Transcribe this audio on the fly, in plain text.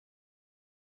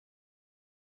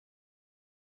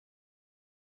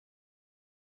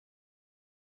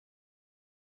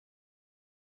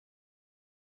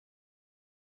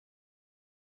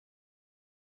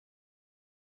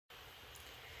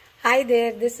Hi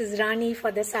there, this is Rani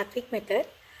for the Sattvic Method.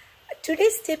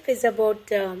 Today's tip is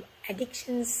about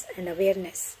addictions and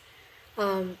awareness.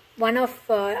 One of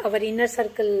our inner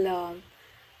circle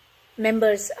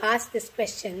members asked this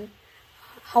question: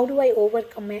 how do I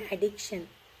overcome my addiction?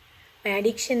 My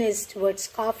addiction is towards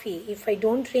coffee. If I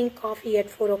don't drink coffee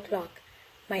at 4 o'clock,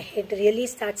 my head really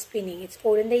starts spinning. It's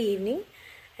 4 in the evening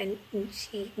and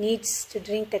she needs to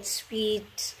drink that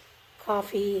sweet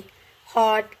coffee,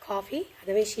 hot coffee.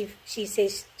 Otherwise she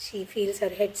says she feels her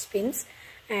head spins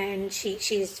and she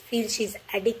feels she's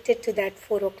addicted to that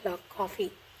 4 o'clock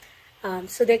coffee.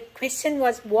 So the question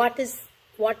was, what is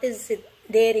it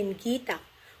there in Gita?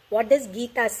 What does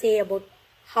Gita say about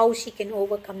how she can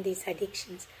overcome these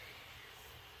addictions?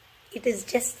 It is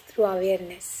just through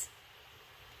awareness.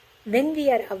 When we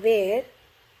are aware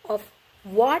of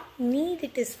what need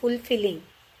it is fulfilling,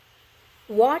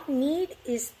 what need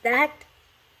is that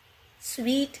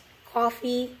sweet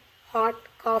coffee, hot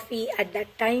coffee at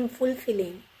that time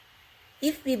fulfilling,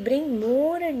 if we bring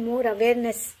more and more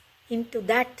awareness into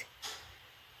that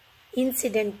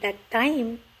incident, that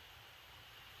time,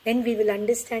 then we will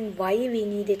understand why we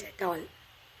need it at all.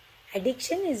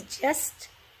 Addiction is just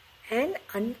an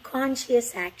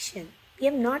unconscious action. We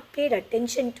have not paid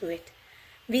attention to it.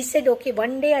 We said, okay,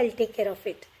 one day I'll take care of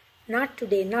it. Not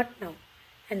today, not now.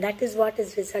 And that is what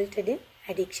has resulted in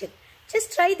addiction.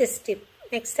 Just try this tip.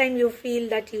 Next time you feel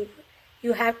that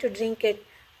you have to drink it,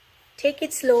 take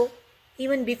it slow.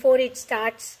 Even before it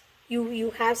starts,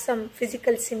 you have some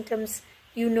physical symptoms,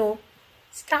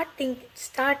 start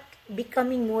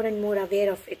becoming more and more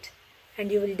aware of it.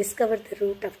 And you will discover the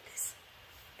root of this.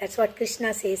 That's what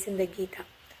Krishna says in the Gita.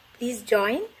 Please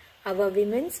join our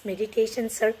women's meditation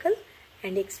circle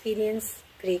and experience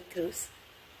breakthroughs.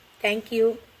 Thank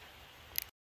you.